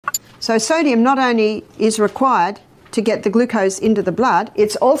So sodium not only is required to get the glucose into the blood,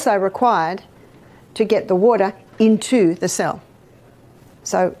 it's also required to get the water into the cell.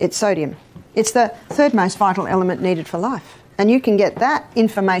 So it's sodium. It's the third most vital element needed for life. And you can get that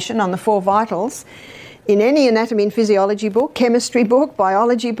information on the 4 vitals in any anatomy and physiology book, chemistry book,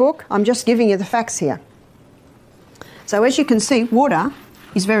 biology book. I'm just giving you the facts here. So as you can see, water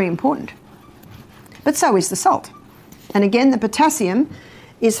is very important. But so is the salt. And again, the potassium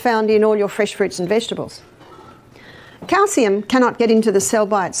is found in all your fresh fruits and vegetables. Calcium cannot get into the cell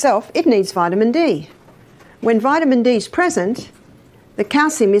by itself. It needs vitamin D. When vitamin D is present, the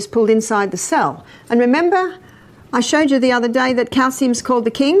calcium is pulled inside the cell. And remember, I showed you the other day that calcium is called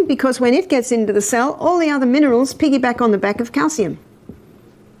the king because when it gets into the cell, all the other minerals piggyback on the back of calcium.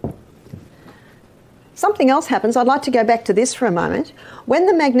 Something else happens. I'd like to go back to this for a moment. When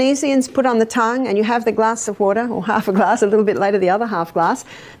the magnesium's put on the tongue and you have the glass of water, or half a glass, a little bit later the other half glass,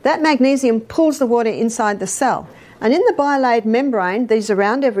 that magnesium pulls the water inside the cell. And in the bilayered membrane, these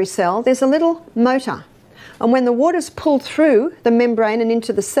around every cell, there's a little motor. And when the water's pulled through the membrane and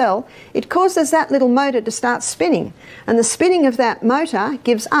into the cell, it causes that little motor to start spinning. And the spinning of that motor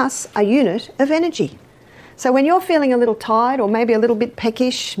gives us a unit of energy. So when you're feeling a little tired or maybe a little bit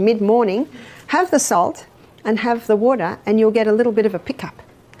peckish mid-morning, have the salt and have the water and you'll get a little bit of a pickup.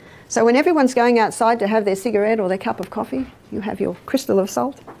 So when everyone's going outside to have their cigarette or their cup of coffee, you have your crystal of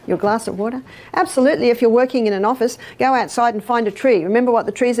salt, your glass of water. Absolutely, if you're working in an office, go outside and find a tree. Remember what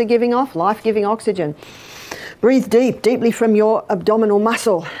the trees are giving off? Life-giving oxygen. Breathe deeply from your abdominal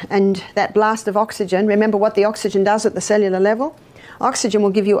muscle, and that blast of oxygen, remember what the oxygen does at the cellular level? Oxygen will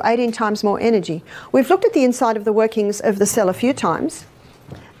give you 18 times more energy. We've looked at the inside of the workings of the cell a few times,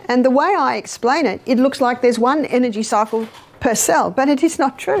 and the way I explain it, it looks like there's one energy cycle per cell, but it is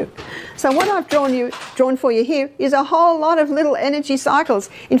not true. So what I've drawn for you here is a whole lot of little energy cycles.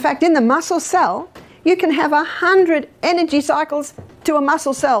 In fact, in the muscle cell, you can have 100 energy cycles to a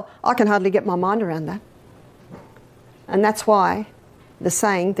muscle cell. I can hardly get my mind around that. And that's why the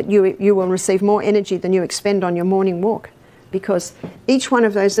saying that you will receive more energy than you expend on your morning walk, because each one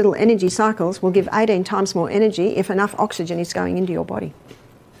of those little energy cycles will give 18 times more energy if enough oxygen is going into your body.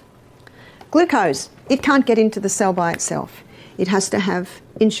 Glucose, it can't get into the cell by itself. It has to have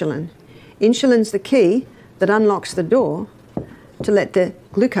insulin. Insulin's the key that unlocks the door to let the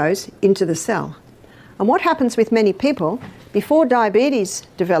glucose into the cell. And what happens with many people, before diabetes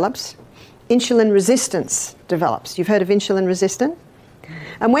develops, insulin resistance develops. You've heard of insulin resistant?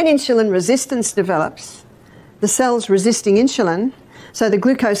 And when insulin resistance develops, the cell's resisting insulin, so the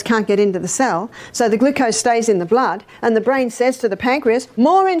glucose can't get into the cell, so the glucose stays in the blood, and the brain says to the pancreas,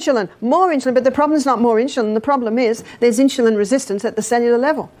 more insulin, but the problem's not more insulin, the problem is there's insulin resistance at the cellular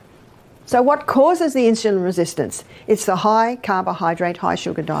level. So what causes the insulin resistance? It's the high carbohydrate, high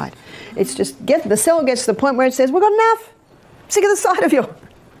sugar diet. It's just, the cell gets to the point where it says, we've got enough, I'm sick of the sight of you.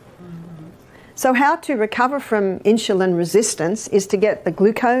 So how to recover from insulin resistance is to get the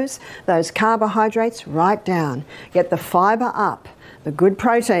glucose, those carbohydrates, right down. Get the fibre up, the good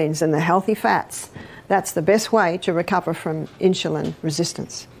proteins and the healthy fats. That's the best way to recover from insulin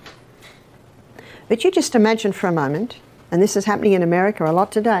resistance. But you just imagine for a moment, and this is happening in America a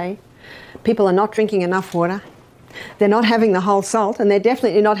lot today, people are not drinking enough water. They're not having the whole salt, and they're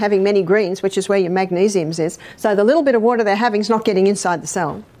definitely not having many greens, which is where your magnesium is. So the little bit of water they're having is not getting inside the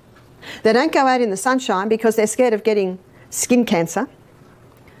cell. They don't go out in the sunshine because they're scared of getting skin cancer.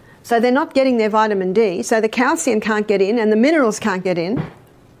 So they're not getting their vitamin D, so the calcium can't get in and the minerals can't get in.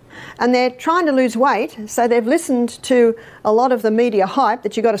 And they're trying to lose weight, so they've listened to a lot of the media hype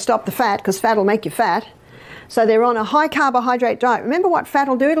that you've got to stop the fat because fat will make you fat. So they're on a high carbohydrate diet. Remember what fat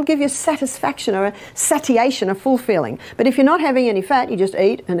will do? It'll give you satisfaction or a satiation, a full feeling. But if you're not having any fat, you just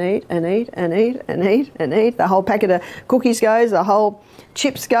eat and eat and eat and eat and eat and eat. The whole packet of cookies goes, the whole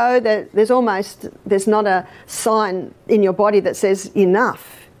chips go. There's not a sign in your body that says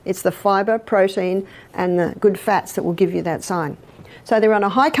enough. It's the fibre, protein and the good fats that will give you that sign. So they're on a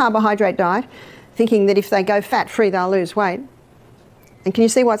high carbohydrate diet, thinking that if they go fat-free, they'll lose weight. And can you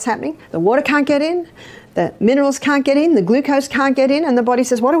see what's happening? The water can't get in, the minerals can't get in, the glucose can't get in, and the body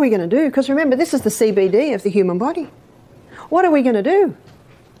says, what are we going to do? Because remember, this is the CBD of the human body. What are we going to do?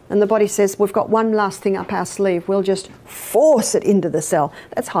 And the body says, we've got one last thing up our sleeve. We'll just force it into the cell.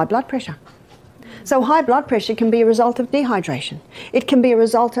 That's high blood pressure. So high blood pressure can be a result of dehydration. It can be a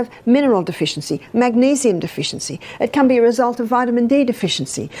result of mineral deficiency, magnesium deficiency. It can be a result of vitamin D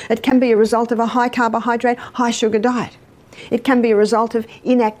deficiency. It can be a result of a high carbohydrate, high sugar diet. It can be a result of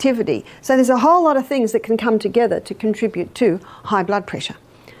inactivity. So there's a whole lot of things that can come together to contribute to high blood pressure.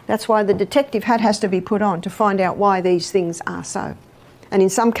 That's why the detective hat has to be put on to find out why these things are so. And in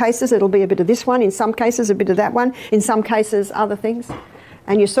some cases it'll be a bit of this one, in some cases a bit of that one, in some cases other things.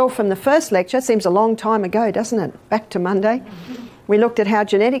 And you saw from the first lecture, it seems a long time ago, doesn't it? Back to Monday. We looked at how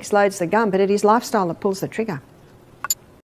genetics loads the gun, but it is lifestyle that pulls the trigger.